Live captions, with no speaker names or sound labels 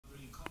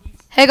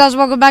Hey guys,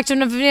 welcome back to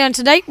another video, and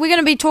today we're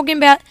going to be talking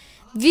about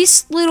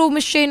this little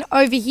machine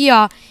over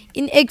here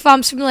in Egg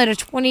Farm Simulator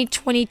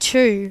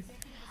 2022.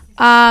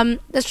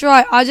 That's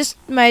right, I just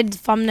made the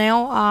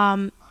thumbnail.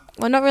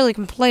 Well, not really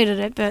completed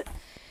it, but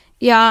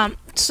yeah.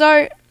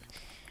 So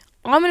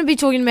I'm going to be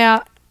talking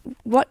about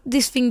what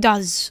this thing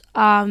does,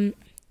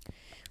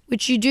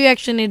 which you do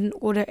actually need an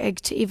auto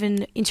egg to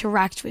even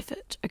interact with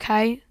it,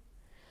 okay?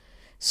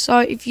 So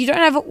if you don't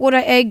have an auto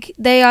egg,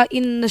 they are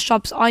in the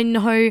shops, I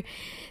know.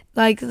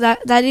 Like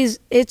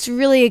it's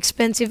really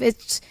expensive.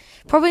 It's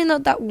probably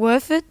not that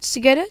worth it to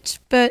get it,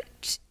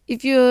 but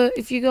if you're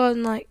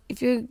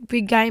a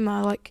big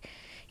gamer, like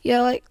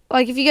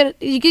if you get it,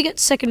 you could get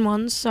second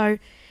ones. So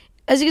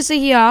as you can see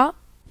here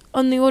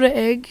on the auto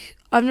egg,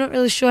 I'm not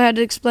really sure how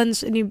to explain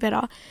this any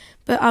better,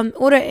 but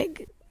auto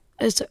egg,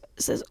 it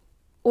says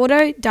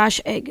auto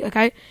dash egg,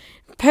 okay?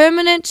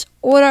 Permanent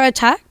auto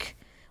attack,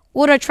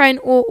 auto train,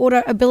 or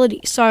auto ability.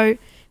 So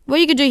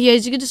what you could do here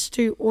is you could just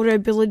do auto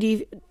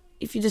ability.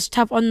 If you just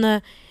tap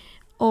on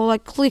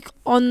click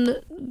on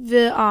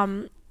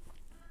the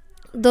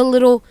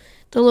little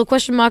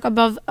question mark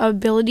above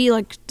ability,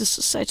 like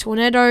just say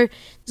tornado,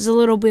 there's a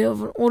little bit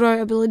of an auto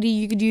ability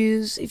you could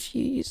use if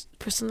you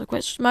press on the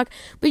question mark.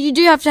 But you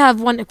do have to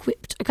have one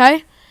equipped,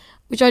 okay?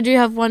 Which I do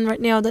have one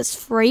right now that's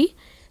free.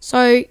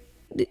 So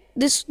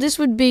this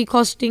would be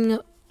costing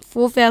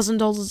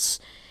 $4,000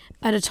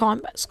 at a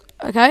time, basically,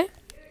 okay?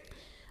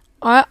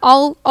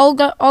 I'll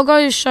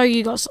go show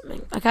you guys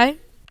something, okay?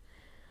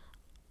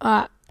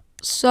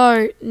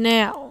 So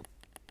now,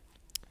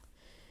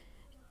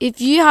 if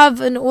you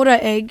have an auto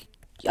egg,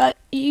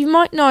 you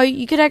might know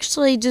you could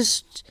actually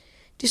just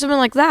do something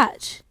like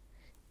that.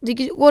 You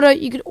could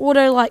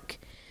auto like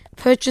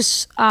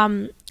purchase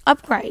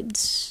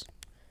upgrades,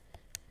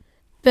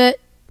 but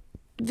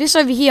this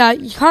over here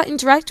you can't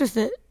interact with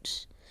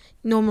it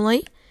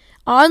normally.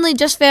 I only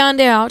just found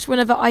out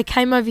whenever I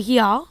came over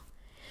here,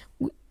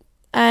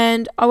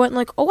 and I went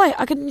like, oh wait,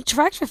 I can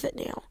interact with it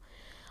now.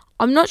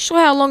 I'm not sure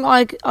how long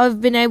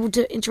I've been able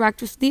to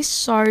interact with this,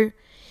 so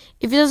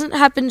if it doesn't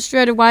happen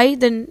straight away,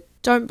 then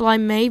don't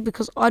blame me,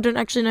 because I don't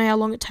actually know how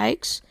long it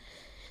takes.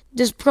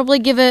 Just probably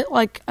give it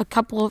like a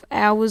couple of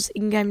hours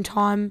in-game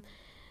time.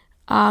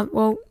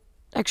 Well,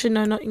 actually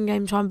no, not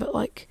in-game time, but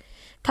like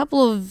a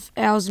couple of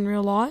hours in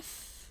real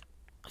life.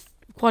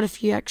 Quite a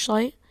few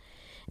actually.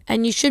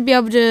 And you should be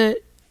able to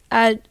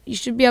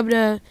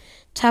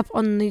tap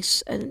on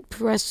this and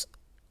press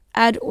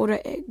add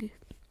auto egg.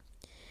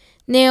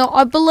 Now,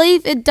 I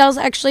believe it does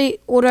actually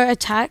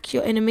auto-attack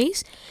your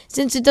enemies,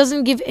 since it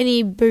doesn't give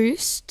any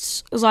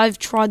boosts, as I've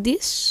tried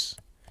this.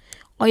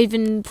 I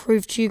even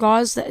proved to you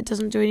guys that it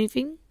doesn't do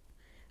anything.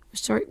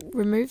 Sorry,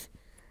 remove.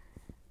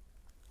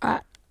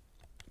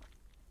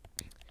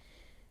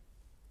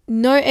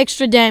 No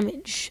extra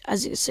damage,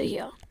 as you can see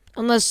here.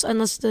 Unless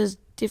there's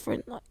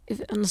different,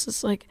 unless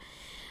it's like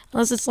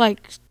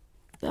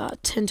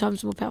 10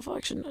 times more powerful.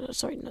 Actually, no,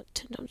 sorry, not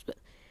 10 times, but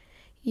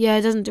yeah,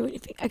 it doesn't do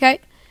anything, okay?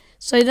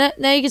 So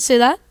now you can see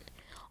that.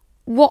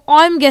 What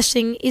I'm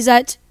guessing is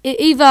that it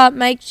either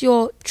makes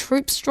your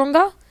troops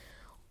stronger,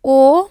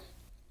 or,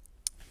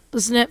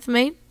 listen out for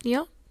me,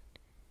 yeah,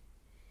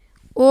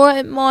 or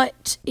it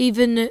might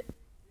even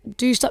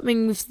do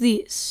something with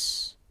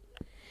this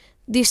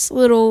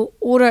little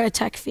auto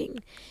attack thing.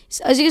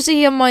 So as you can see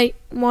here, my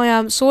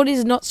sword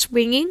is not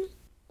swinging.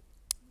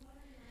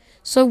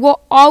 So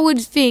what I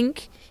would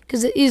think,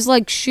 because it is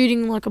like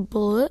shooting like a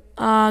bullet,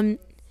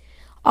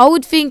 I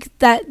would think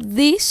that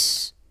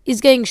this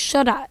is getting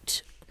shot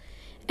at,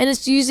 and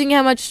it's using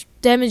how much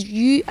damage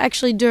you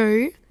actually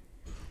do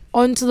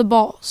onto the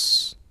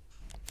boss.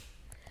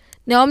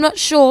 Now, I'm not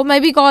sure.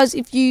 Maybe, guys,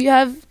 if you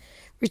have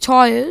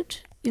retired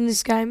in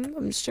this game,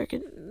 I'm just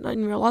joking, not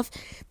in real life,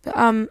 but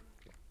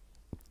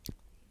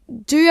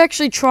do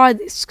actually try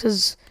this,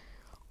 because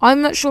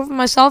I'm not sure for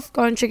myself.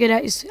 Go and check it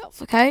out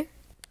yourself, okay?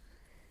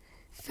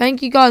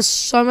 Thank you guys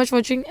so much for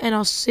watching, and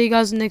I'll see you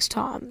guys next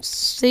time.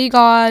 See you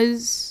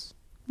guys.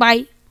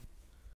 Bye.